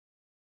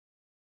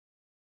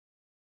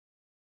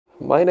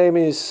My name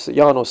is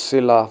Jaanus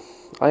Silla.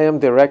 I am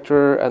the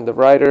director and the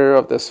writer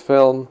of this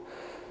film.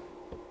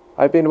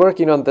 I've been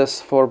working on this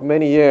for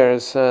many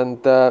years, and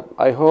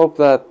I hope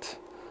that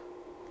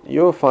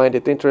you find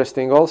it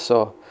interesting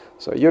also.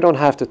 So you don't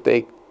have to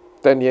take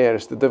 10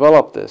 years to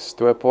develop this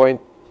to a point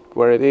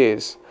where it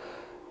is.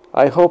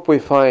 I hope we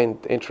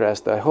find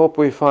interest. I hope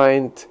we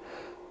find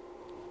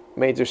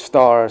major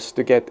stars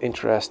to get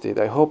interested.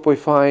 I hope we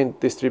find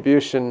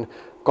distribution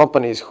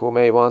companies who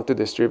may want to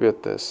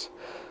distribute this.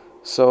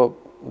 So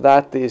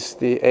that is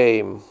the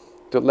aim,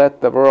 to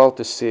let the world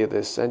to see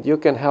this, and you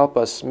can help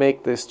us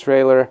make this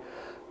trailer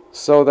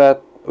so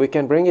that we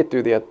can bring it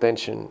to the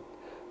attention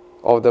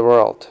of the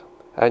world.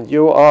 And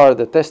you are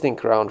the testing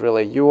ground,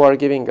 really. You are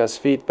giving us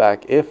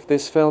feedback if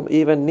this film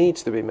even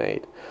needs to be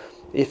made.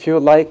 If you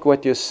like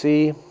what you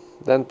see,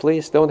 then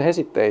please don't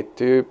hesitate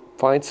to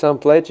find some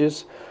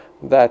pledges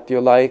that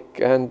you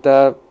like and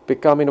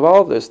become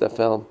involved with the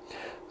film.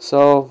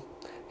 So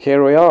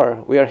here we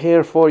are. We are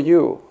here for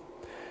you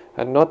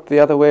and not the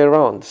other way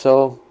around.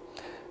 So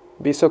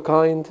be so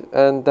kind,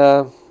 and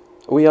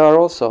we are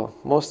also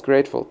most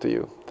grateful to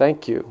you.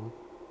 Thank you.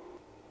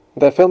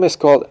 The film is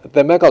called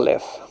The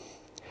Megalith,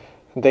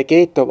 The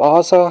Gate of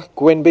Asa,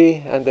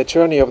 Quinby, and the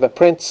Journey of the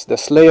Prince, the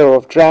Slayer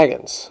of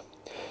Dragons,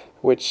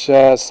 which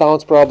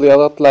sounds probably a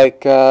lot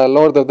like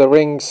Lord of the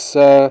Rings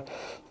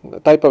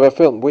type of a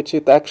film, which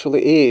it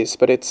actually is,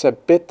 but it's a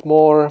bit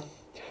more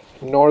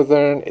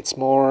northern, it's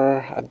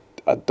more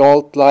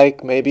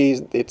adult-like, maybe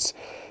it's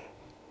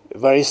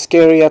very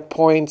scary at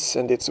points,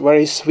 and it's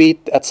very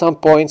sweet at some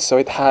points, so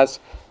it has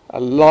a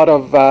lot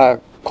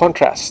of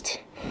contrast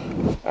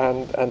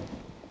and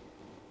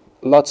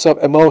lots of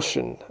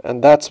emotion,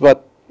 and that's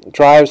what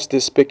drives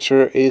this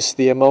picture, is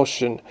the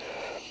emotion.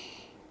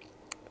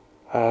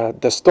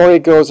 The story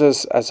goes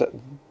as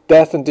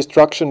death and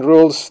destruction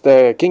rules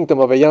the kingdom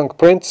of a young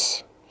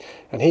prince,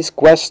 and his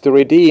quest to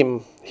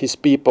redeem his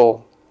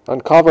people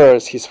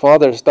uncovers his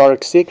father's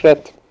dark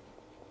secret,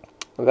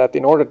 that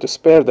in order to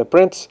spare the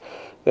prince,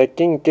 the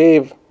king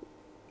gave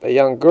a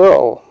young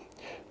girl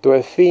to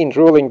a fiend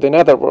ruling the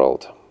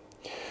netherworld.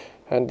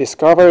 And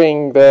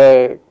discovering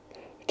the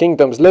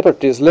kingdom's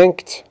liberties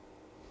linked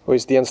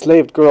with the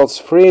enslaved girl's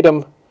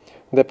freedom,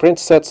 the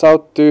prince sets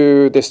out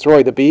to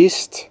destroy the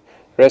beast,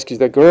 rescue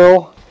the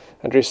girl,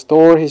 and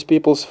restore his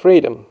people's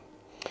freedom.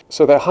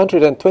 So the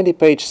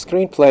 120-page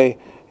screenplay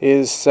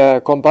is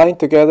combined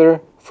together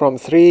from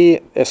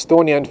 3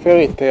 Estonian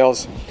fairy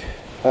tales.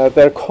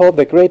 They're called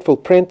The Grateful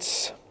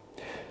Prince,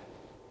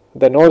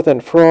 The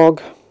Northern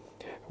Frog,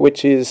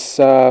 which is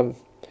a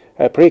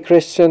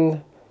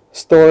pre-Christian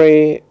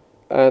story,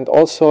 and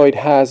also it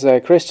has a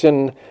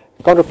Christian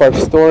counterpart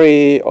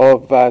story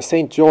of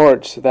Saint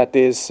George, that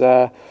is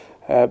a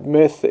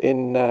myth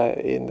in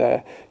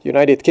the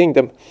United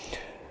Kingdom.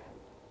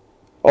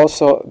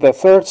 Also, the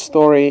third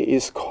story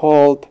is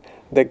called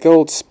The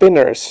Gold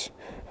Spinners,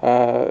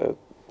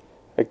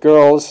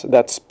 girls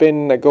that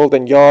spin a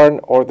golden yarn,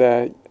 or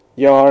the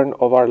yarn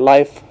of our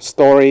life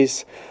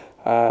stories,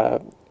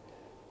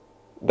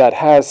 that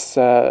has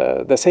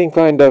the same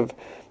kind of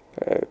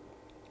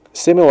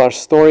similar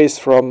stories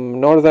from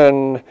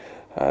northern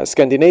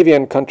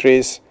Scandinavian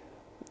countries,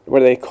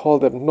 where they call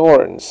them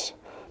Norns.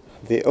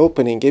 The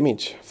opening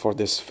image for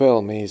this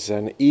film is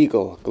an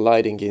eagle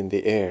gliding in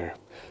the air,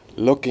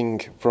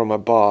 looking from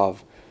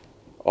above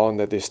on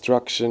the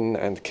destruction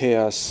and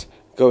chaos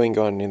going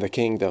on in the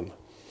kingdom.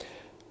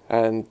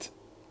 And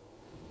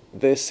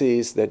this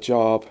is the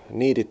job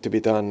needed to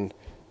be done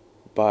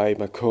by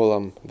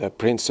McCollum, the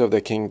Prince of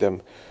the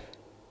Kingdom,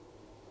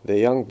 the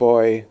young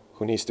boy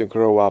who needs to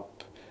grow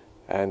up,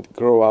 and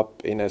grow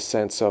up in a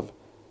sense of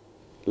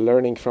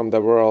learning from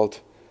the world,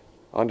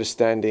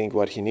 understanding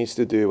what he needs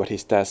to do, what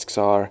his tasks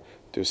are,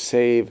 to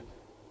save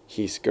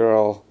his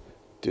girl,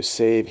 to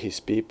save his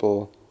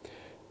people,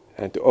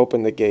 and to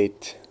open the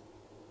gate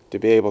to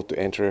be able to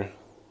enter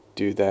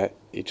to the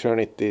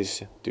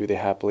eternities, to the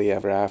happily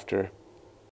ever after.